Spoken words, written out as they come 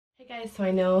Hey guys, so I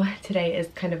know today is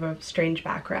kind of a strange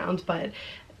background, but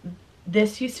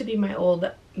this used to be my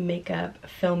old makeup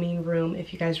filming room.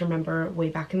 If you guys remember way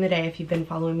back in the day, if you've been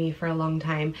following me for a long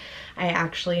time, I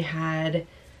actually had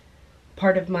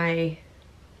part of my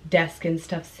desk and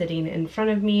stuff sitting in front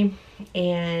of me,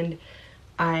 and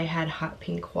I had hot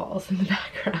pink walls in the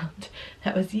background.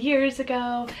 That was years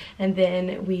ago, and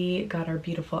then we got our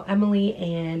beautiful Emily,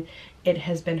 and it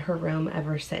has been her room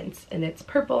ever since. And it's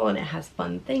purple, and it has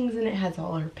fun things, and it has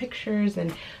all her pictures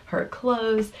and her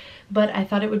clothes. But I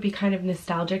thought it would be kind of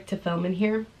nostalgic to film in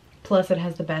here. Plus, it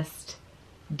has the best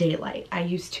daylight. I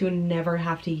used to never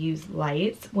have to use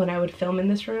lights when I would film in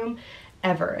this room,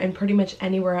 ever. And pretty much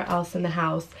anywhere else in the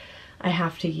house, I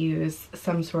have to use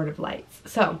some sort of lights.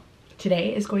 So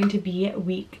today is going to be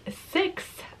week 6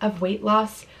 of weight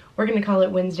loss. We're going to call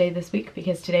it Wednesday this week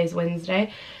because today's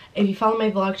Wednesday. If you follow my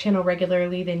vlog channel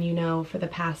regularly, then you know for the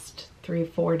past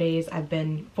 4 days I've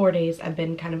been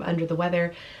kind of under the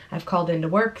weather. I've called into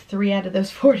work 3 out of those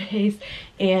 4 days,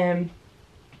 and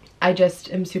I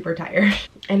just am super tired.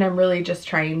 And I'm really just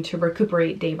trying to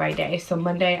recuperate day by day. So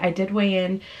Monday I did weigh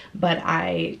in, but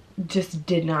I just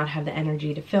did not have the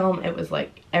energy to film. It was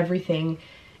like everything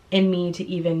in me to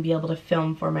even be able to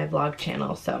film for my vlog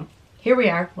channel. So here we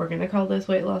are. We're gonna call this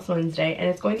Weight Loss Wednesday, and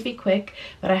it's going to be quick,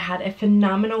 but I had a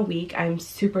phenomenal week. I'm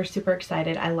super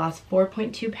excited. I lost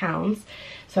 4.2 pounds.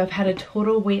 So I've had a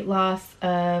total weight loss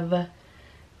of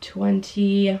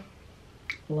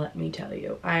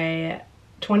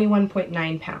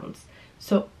 21.9 pounds.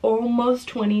 So almost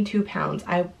 22 pounds.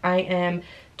 I am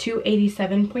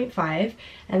 287.5,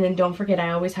 and then don't forget I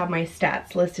always have my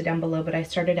stats listed down below, but I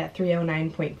started at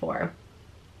 309.4.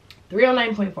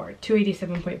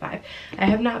 287.5. I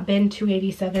have not been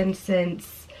 287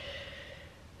 since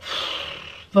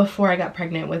before I got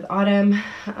pregnant with Autumn,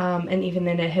 and even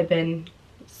then it had been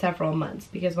several months,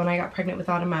 because when I got pregnant with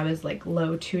Autumn I was like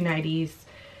low 290s,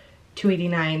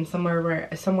 289,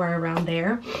 somewhere around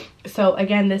there. So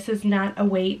again, this is not a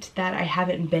weight that I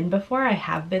haven't been before. I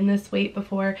have been this weight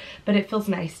before, but it feels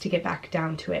nice to get back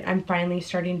down to it. I'm finally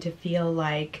starting to feel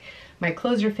like my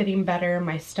clothes are fitting better.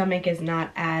 My stomach is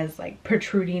not as like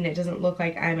protruding. It doesn't look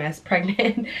like I'm as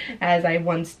pregnant as I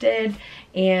once did,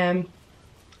 and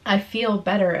I feel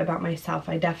better about myself.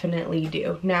 I definitely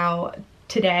do. Now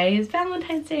today is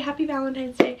Valentine's Day. Happy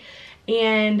Valentine's Day.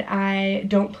 And I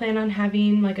don't plan on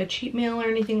having like a cheat meal or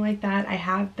anything like that. I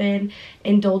have been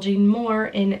indulging more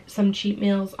in some cheat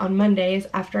meals on Mondays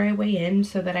after I weigh in,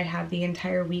 so that I have the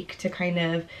entire week to kind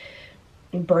of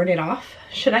burn it off,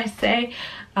 should I say.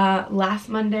 Last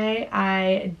Monday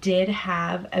I did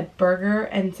have a burger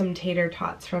and some tater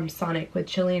tots from Sonic with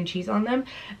chili and cheese on them,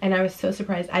 and I was so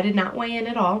surprised. I did not weigh in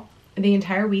at all the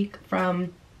entire week.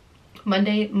 From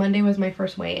Monday was my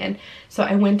first weigh-in, so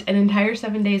I went an entire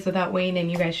 7 days without weighing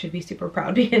in. You guys should be super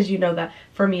proud, because you know that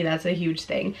for me that's a huge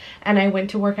thing. And I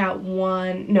went to work out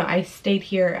I stayed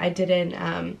here. I did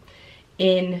an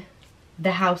in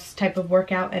the house type of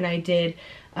workout, and I did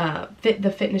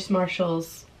the Fitness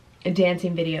Marshals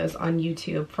dancing videos on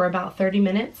YouTube for about 30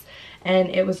 minutes, and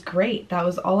it was great. That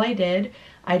was all I did.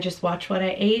 I just watched what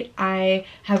I ate. I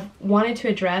have wanted to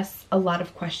address a lot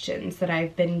of questions that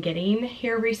I've been getting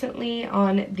here recently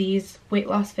on these weight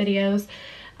loss videos.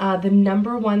 The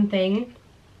number one thing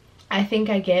I think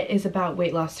I get is about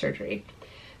weight loss surgery.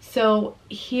 So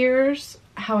here's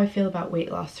how I feel about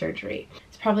weight loss surgery.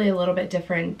 It's probably a little bit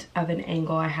different of an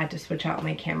angle. I had to switch out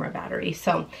my camera battery.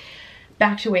 So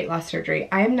back to weight loss surgery.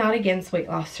 I am not against weight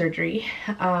loss surgery.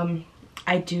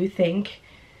 I do think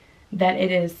that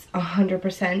it is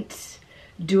 100%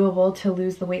 doable to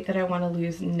lose the weight that I want to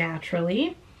lose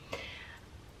naturally.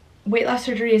 Weight loss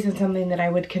surgery isn't something that I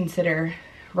would consider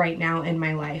right now in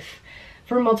my life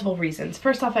for multiple reasons.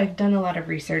 First off, I've done a lot of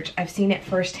research. I've seen it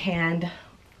firsthand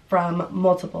from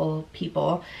multiple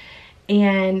people,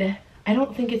 and I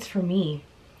don't think it's for me.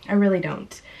 I really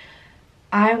don't.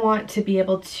 I want to be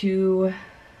able to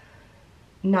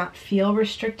not feel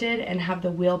restricted and have the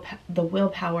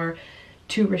willpower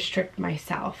to restrict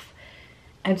myself.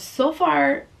 And so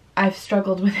far I've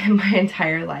struggled with it my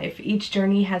entire life. Each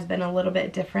journey has been a little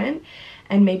bit different,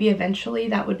 and maybe eventually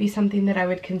that would be something that I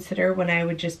would consider when I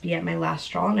would just be at my last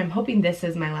straw. And I'm hoping this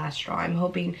is my last straw. I'm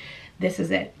hoping this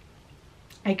is it.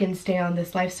 I can stay on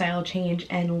this lifestyle change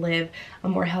and live a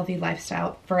more healthy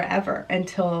lifestyle forever,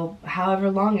 until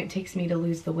however long it takes me to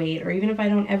lose the weight, or even if I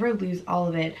don't ever lose all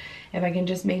of it, if I can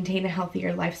just maintain a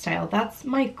healthier lifestyle. That's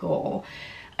my goal.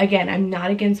 Again, I'm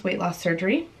not against weight loss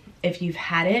surgery. If you've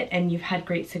had it and you've had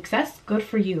great success, good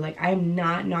for you. Like, I'm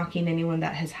not knocking anyone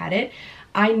that has had it.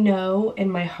 I know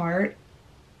in my heart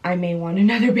I may want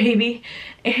another baby,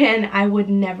 and I would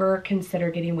never consider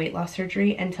getting weight loss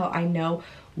surgery until I know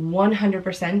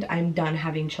 100% I'm done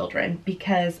having children,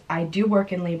 because I do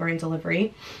work in labor and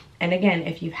delivery. And again,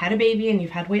 if you've had a baby and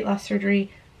you've had weight loss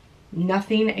surgery,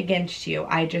 nothing against you.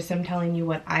 I just am telling you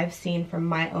what I've seen from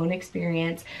my own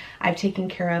experience. I've taken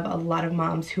care of a lot of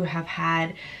moms who have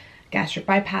had gastric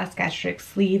bypass, gastric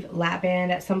sleeve, lap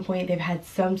band. At some point, they've had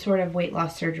some sort of weight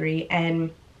loss surgery,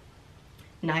 and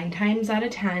 9 times out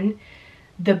of 10,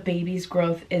 the baby's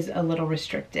growth is a little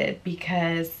restricted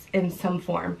because in some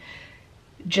form,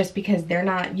 just because you're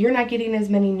not getting as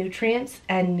many nutrients,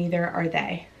 and neither are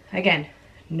they. Again,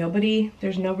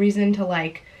 there's no reason to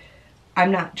like,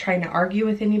 I'm not trying to argue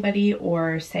with anybody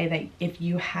or say that if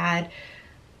you had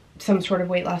some sort of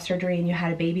weight loss surgery and you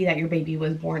had a baby, that your baby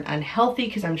was born unhealthy,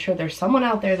 because I'm sure there's someone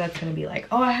out there that's going to be like,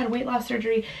 oh, I had weight loss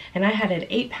surgery and I had an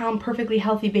 8-pound perfectly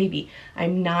healthy baby.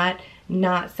 I'm not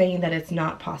saying that it's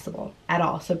not possible at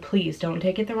all. So please don't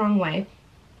take it the wrong way.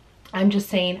 I'm just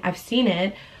saying I've seen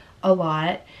it a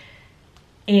lot,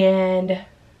 and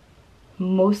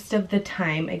most of the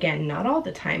time, again, not all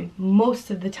the time, most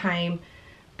of the time,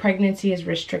 pregnancy is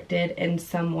restricted in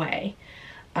some way.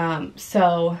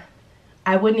 So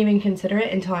I wouldn't even consider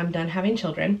it until I'm done having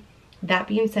children. That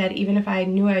being said, even if I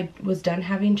knew I was done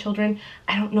having children,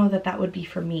 I don't know that that would be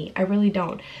for me. I really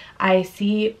don't. I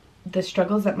see the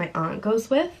struggles that my aunt goes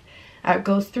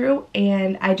through,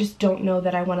 and I just don't know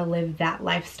that I want to live that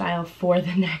lifestyle for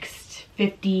the next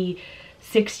 50,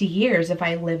 60 years if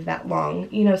I live that long.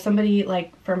 You know, somebody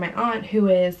like for my aunt who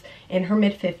is in her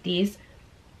mid-50s,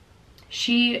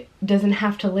 she doesn't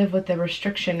have to live with the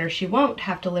restriction, or she won't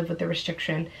have to live with the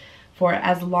restriction for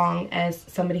as long as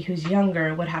somebody who's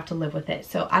younger would have to live with it.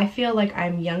 So I feel like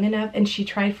I'm young enough, and she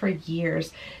tried for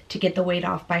years to get the weight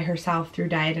off by herself through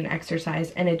diet and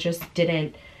exercise, and it just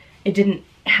didn't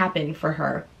happen for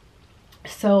her.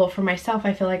 So for myself,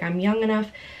 I feel like I'm young enough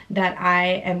that I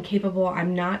am capable.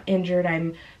 I'm not injured.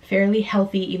 I'm fairly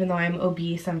healthy, even though I'm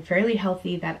obese. I'm fairly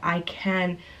healthy that I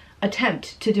can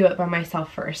attempt to do it by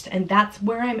myself first. And that's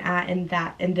where I'm at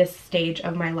in this stage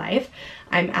of my life.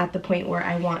 I'm at the point where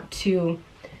I want to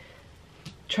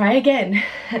try again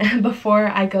before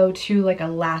I go to like a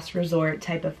last resort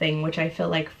type of thing, which I feel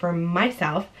like for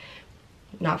myself,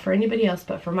 not for anybody else,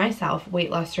 but for myself,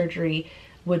 weight loss surgery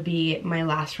would be my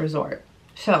last resort.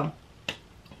 So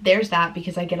there's that,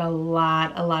 because I get a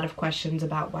lot of questions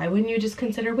about why wouldn't you just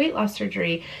consider weight loss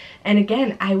surgery? And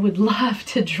again, I would love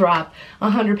to drop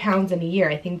 100 pounds in a year.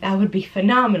 I think that would be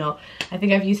phenomenal. I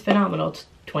think I've used phenomenal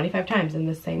 25 times in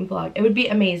the same vlog. It would be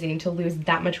amazing to lose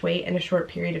that much weight in a short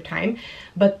period of time.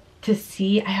 But to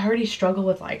see, I already struggle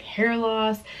with like hair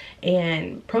loss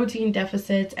and protein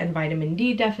deficits and vitamin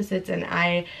D deficits, and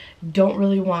I don't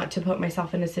really want to put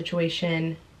myself in a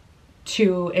situation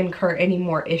to incur any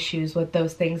more issues with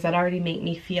those things that already make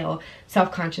me feel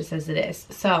self-conscious as it is.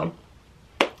 So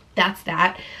that's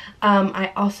that.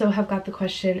 I also have got the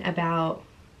question about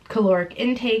caloric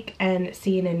intake and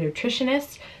seeing a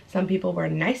nutritionist. Some people were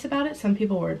nice about it, some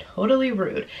people were totally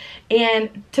rude.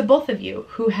 And to both of you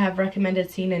who have recommended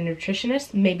seeing a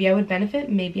nutritionist, maybe I would benefit,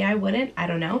 maybe I wouldn't, I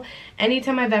don't know.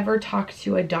 Anytime I've ever talked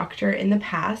to a doctor in the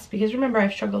past, because remember,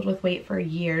 I've struggled with weight for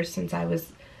years since I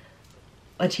was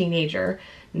a teenager,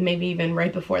 maybe even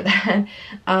right before that.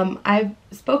 I've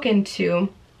spoken to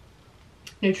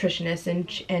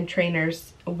nutritionists and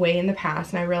trainers way in the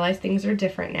past, and I realize things are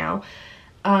different now.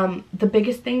 The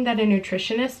biggest thing that a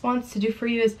nutritionist wants to do for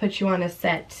you is put you on a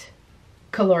set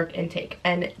caloric intake,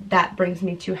 and that brings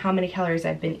me to how many calories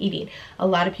I've been eating. A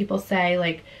lot of people say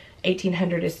like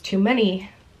 1800 is too many,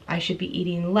 I should be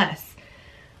eating less.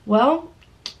 Well,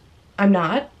 I'm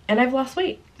not, and I've lost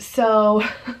weight, so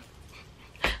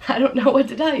I don't know what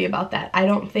to tell you about that. I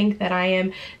don't think that I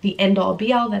am the end-all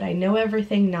be-all, that I know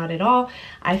everything, not at all.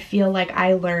 I feel like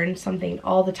I learn something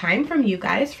all the time from you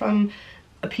guys, from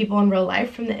people in real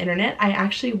life, from the internet. I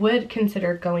actually would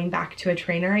consider going back to a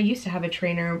trainer. I used to have a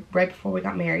trainer right before we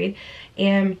got married,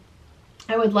 and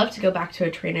I would love to go back to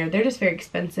a trainer. They're just very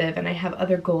expensive, and I have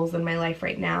other goals in my life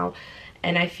right now,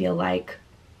 and I feel like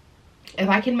if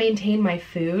I can maintain my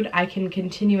food, I can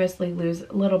continuously lose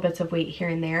little bits of weight here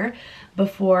and there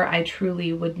before I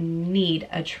truly would need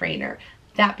a trainer.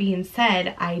 That being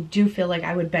said, I do feel like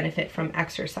I would benefit from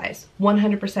exercise.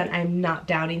 100%, I'm not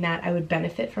doubting that. I would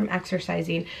benefit from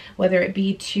exercising, whether it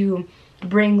be to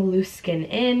bring loose skin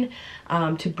in,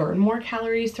 to burn more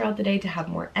calories throughout the day, to have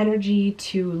more energy,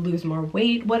 to lose more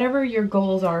weight, whatever your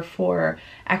goals are for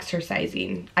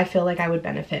exercising, I feel like I would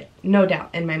benefit, no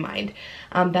doubt in my mind.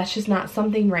 That's just not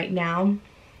something right now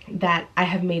that I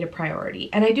have made a priority,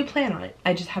 and I do plan on it.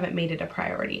 I just haven't made it a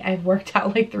priority. I've worked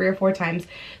out like 3 or 4 times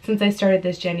since I started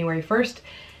this January 1st.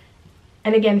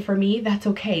 And again, for me, that's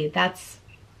okay. That's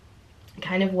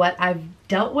kind of what I've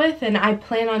dealt with, and I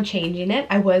plan on changing it.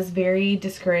 I was very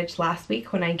discouraged last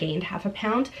week when I gained half a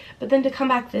pound, but then to come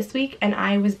back this week and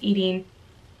I was eating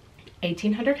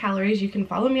 1,800 calories. You can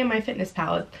follow me on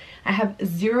MyFitnessPal. I have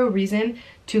zero reason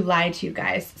to lie to you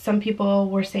guys. Some people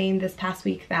were saying this past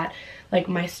week that like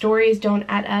my stories don't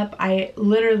add up. I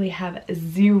literally have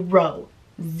zero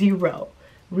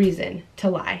reason to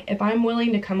lie. If I'm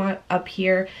willing to come up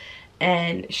here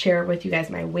and share with you guys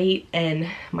my weight and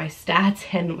my stats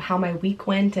and how my week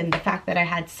went and the fact that I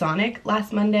had Sonic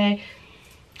last Monday,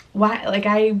 why, like,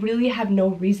 I really have no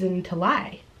reason to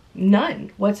lie.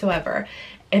 None whatsoever.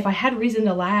 If I had reason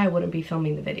to lie, I wouldn't be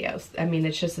filming the videos. I mean,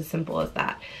 it's just as simple as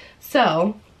that.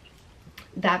 So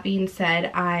that being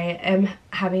said, I am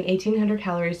having 1,800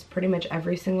 calories pretty much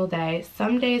every single day.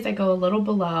 Some days I go a little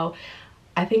below.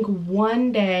 I think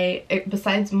one day,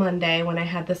 besides Monday when I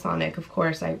had the Sonic, of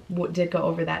course, I did go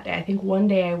over that day. I think one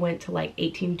day I went to like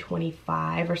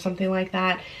 1,825 or something like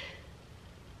that,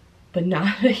 but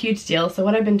not a huge deal. So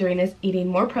what I've been doing is eating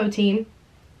more protein,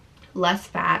 less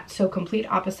fat, so complete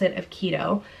opposite of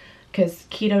keto, because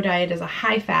keto diet is a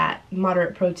high fat,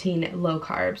 moderate protein, low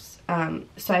carbs.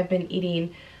 So I've been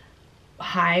eating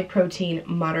high protein,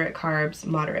 moderate carbs,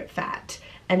 moderate fat,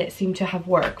 and it seemed to have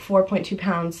worked. 4.2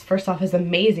 pounds, first off, is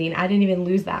amazing. I didn't even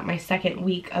lose that my second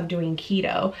week of doing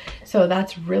keto, so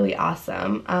that's really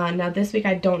awesome. Now this week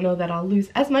I don't know that I'll lose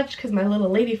as much because my little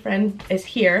lady friend is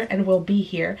here and will be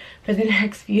here for the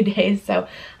next few days, so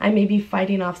I may be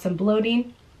fighting off some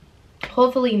bloating.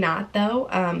 Hopefully not though.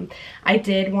 I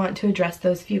did want to address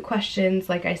those few questions.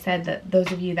 Like I said, that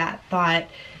those of you that thought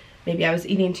maybe I was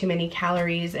eating too many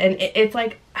calories, and it's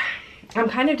like, I'm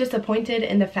kind of disappointed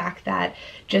in the fact that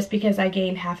just because I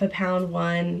gained half a pound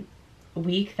one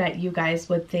week that you guys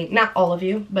would think, not all of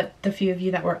you, but the few of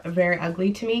you that were very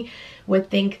ugly to me would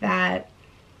think that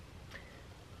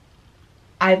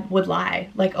I would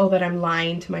lie. Like, oh, that I'm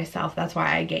lying to myself, that's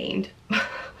why I gained.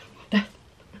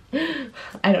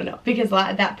 I don't know, because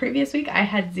that previous week I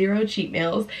had 0 cheat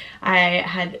meals. I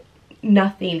had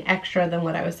nothing extra than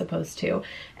what I was supposed to,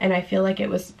 and I feel like it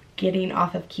was getting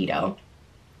off of keto.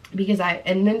 Because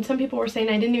and then some people were saying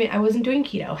I wasn't doing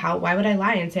keto. Why would I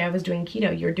lie and say I was doing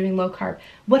keto? You're doing low carb,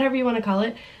 whatever you want to call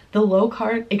it. The low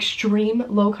carb, extreme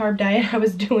low carb diet I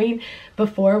was doing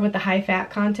before with the high fat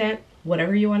content,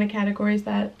 whatever you want to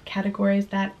categorize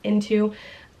that into.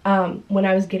 When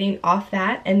I was getting off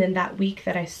that, and then that week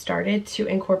that I started to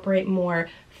incorporate more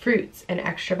fruits and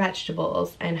extra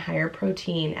vegetables and higher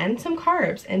protein and some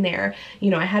carbs in there.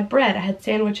 You know, I had bread, I had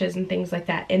sandwiches and things like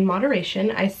that in moderation.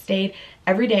 I stayed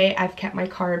every day. I've kept my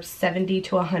carbs 70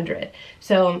 to 100.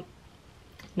 So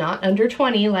not under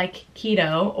 20 like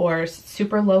keto or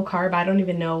super low carb. I don't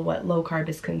even know what low carb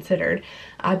is considered.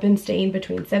 I've been staying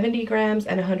between 70 grams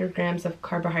and 100 grams of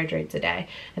carbohydrates a day.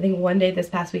 I think one day this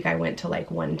past week I went to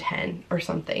like 110 or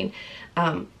something.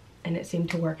 And it seemed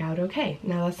to work out okay.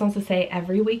 Now that's not to say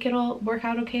every week it'll work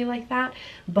out okay like that,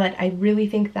 but I really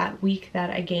think that week that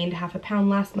I gained half a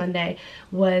pound last Monday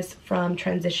was from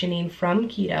transitioning from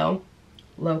keto,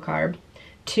 low carb,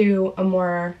 to a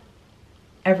more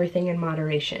everything in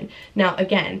moderation. Now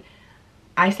again,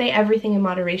 I say everything in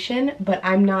moderation, but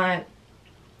I'm not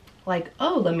like,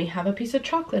 oh, let me have a piece of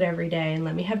chocolate every day and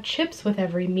let me have chips with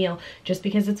every meal just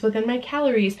because it's within my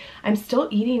calories. I'm still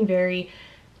eating very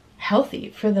healthy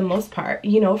for the most part.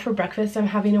 You know, for breakfast I'm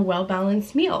having a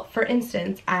well-balanced meal. For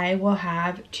instance, I will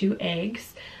have 2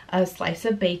 eggs, a slice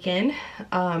of bacon.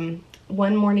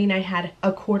 One morning I had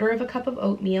 1/4 cup of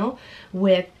oatmeal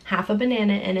with half a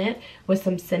banana in it with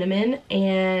some cinnamon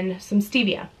and some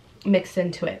stevia mixed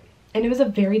into it. And it was a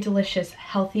very delicious,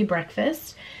 healthy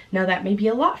breakfast. Now that may be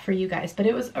a lot for you guys, but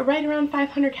it was right around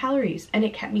 500 calories and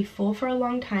it kept me full for a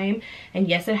long time. And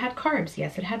yes, it had carbs.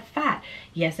 Yes, it had fat.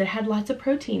 Yes, it had lots of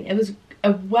protein. It was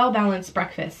a well-balanced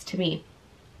breakfast to me.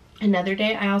 Another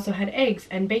day, I also had eggs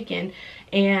and bacon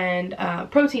and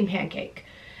protein pancake.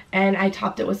 And I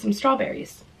topped it with some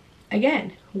strawberries.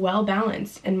 Again,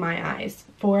 well-balanced in my eyes.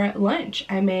 For lunch,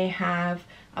 I may have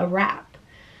a wrap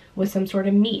with some sort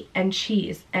of meat and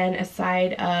cheese and a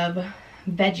side of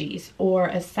veggies or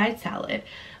a side salad.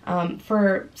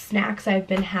 For snacks, I've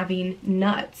been having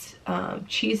nuts,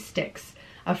 cheese sticks,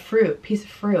 a piece of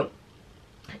fruit.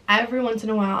 Every once in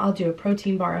a while, I'll do a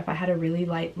protein bar. If I had a really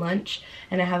light lunch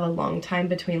and I have a long time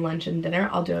between lunch and dinner,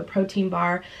 I'll do a protein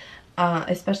bar,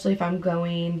 especially if I'm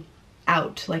going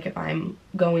out, like if I'm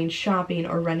going shopping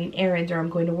or running errands or I'm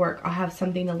going to work, I'll have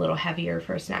something a little heavier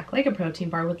for a snack, like a protein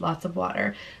bar with lots of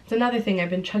water. It's another thing, I've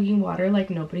been chugging water like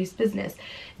nobody's business.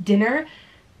 Dinner,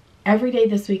 every day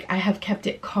this week I have kept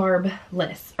it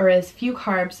carbless, or as few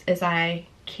carbs as I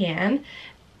can,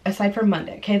 aside from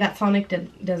Monday. Okay, that Sonic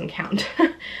doesn't count.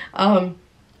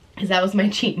 Because that was my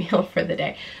cheat meal for the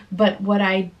day. But what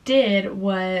I did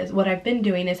was, what I've been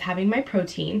doing is having my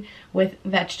protein with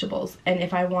vegetables. And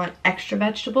if I want extra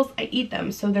vegetables, I eat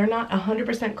them. So they're not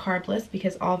 100% carbless,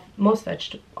 because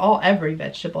every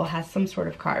vegetable has some sort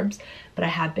of carbs. But I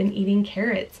have been eating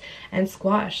carrots and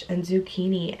squash and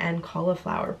zucchini and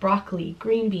cauliflower, broccoli,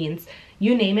 green beans,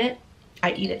 you name it.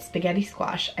 I eat it. Spaghetti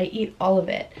squash, I eat all of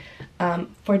it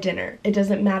for dinner. It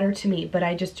doesn't matter to me, but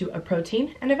I just do a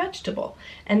protein and a vegetable.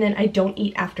 And then I don't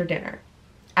eat after dinner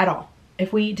at all.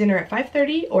 If we eat dinner at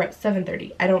 5:30 or at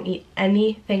 7:30, I don't eat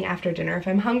anything after dinner. If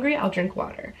I'm hungry, I'll drink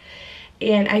water.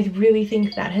 And I really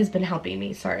think that has been helping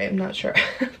me. Sorry, I'm not sure.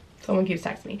 Someone keeps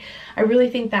texting me. I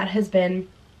really think that has been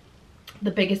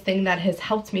the biggest thing that has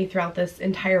helped me throughout this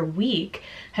entire week,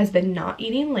 has been not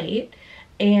eating late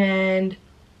and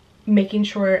making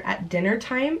sure at dinner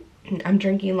time I'm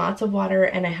drinking lots of water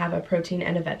and I have a protein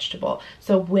and a vegetable.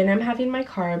 So when I'm having my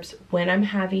carbs, when I'm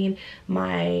having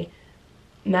my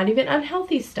not even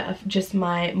unhealthy stuff, just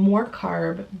my more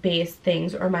carb based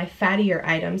things or my fattier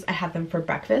items, I have them for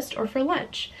breakfast or for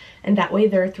lunch. And that way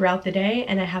they're throughout the day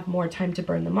and I have more time to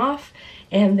burn them off.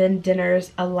 And then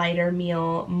dinner's a lighter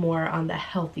meal, more on the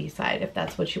healthy side, if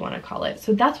that's what you want to call it.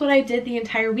 So that's what I did the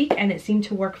entire week, and it seemed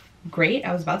to work great.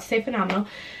 I was about to say phenomenal.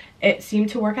 It seemed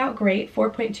to work out great.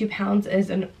 4.2 pounds is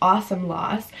an awesome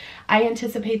loss. I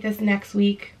anticipate this next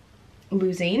week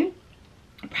losing.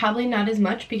 Probably not as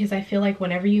much, because I feel like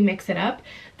whenever you mix it up,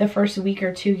 the first week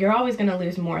or two, you're always going to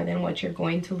lose more than what you're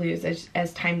going to lose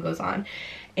as time goes on.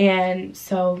 And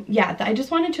so, yeah, I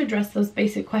just wanted to address those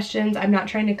basic questions. I'm not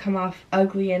trying to come off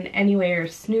ugly in any way or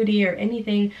snooty or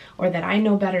anything, or that I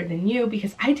know better than you,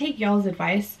 because I take y'all's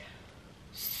advice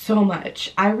so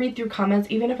much. I read through comments,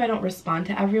 even if I don't respond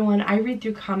to everyone, I read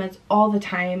through comments all the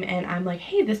time, and I'm like,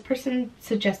 hey, this person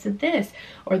suggested this,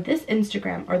 or this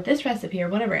Instagram, or this recipe, or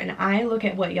whatever, and I look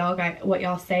at what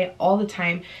y'all say all the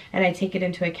time, and I take it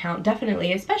into account,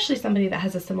 definitely, especially somebody that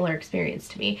has a similar experience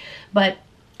to me. But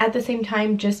at the same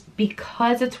time, just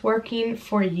because it's working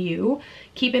for you,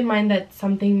 keep in mind that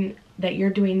something that you're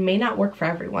doing may not work for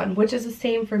everyone, which is the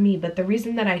same for me. But the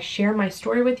reason that I share my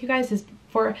story with you guys is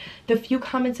for the few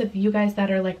comments of you guys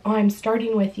that are like, oh, I'm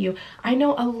starting with you. I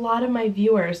know a lot of my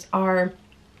viewers are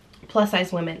plus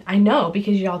size women. I know,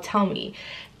 because y'all tell me.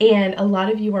 And a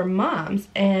lot of you are moms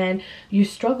and you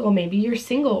struggle. Maybe you're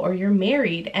single or you're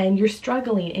married and you're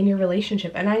struggling in your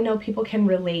relationship. And I know people can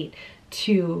relate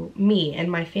to me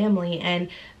and my family, and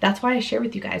that's why I share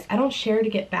with you guys. I don't share to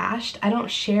get bashed. I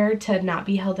don't share to not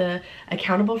be held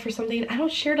accountable for something. I don't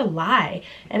share to lie.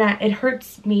 And it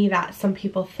hurts me that some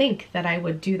people think that I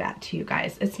would do that to you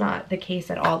guys. It's not the case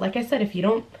at all. Like I said, if you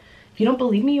don't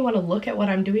believe me, you want to look at what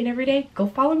I'm doing every day, go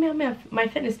follow me on my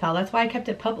MyFitnessPal. That's why I kept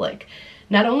it public.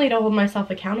 Not only to hold myself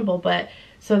accountable, but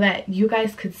so that you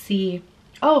guys could see,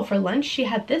 oh, for lunch she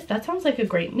had this, that sounds like a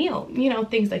great meal, you know,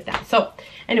 things like that. So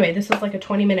anyway, this was like a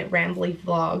 20-minute rambly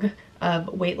vlog of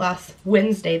Weight Loss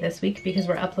Wednesday this week, because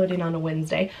we're uploading on a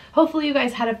Wednesday. Hopefully you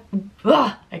guys had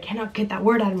I cannot get that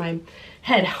word out of my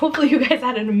head. Hopefully you guys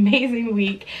had an amazing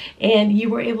week and you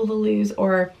were able to lose,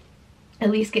 or at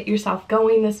least get yourself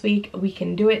going this week. We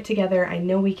can do it together. I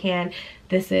know we can.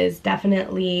 This is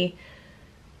definitely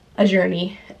a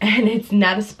journey and it's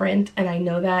not a sprint, and I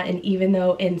know that. And even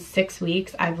though in 6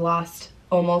 weeks I've lost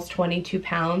almost 22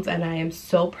 pounds and I am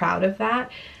so proud of that,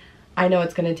 I know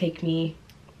it's going to take me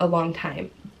a long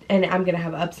time and I'm going to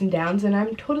have ups and downs, and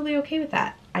I'm totally okay with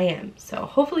that. I am. So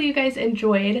hopefully you guys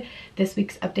enjoyed this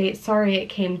week's update. Sorry it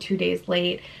came 2 days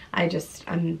late. I'm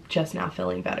just now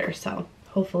feeling better. So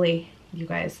hopefully you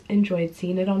guys enjoyed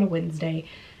seeing it on a Wednesday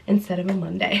instead of a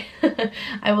Monday.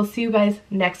 I will see you guys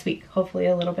next week, hopefully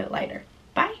a little bit lighter.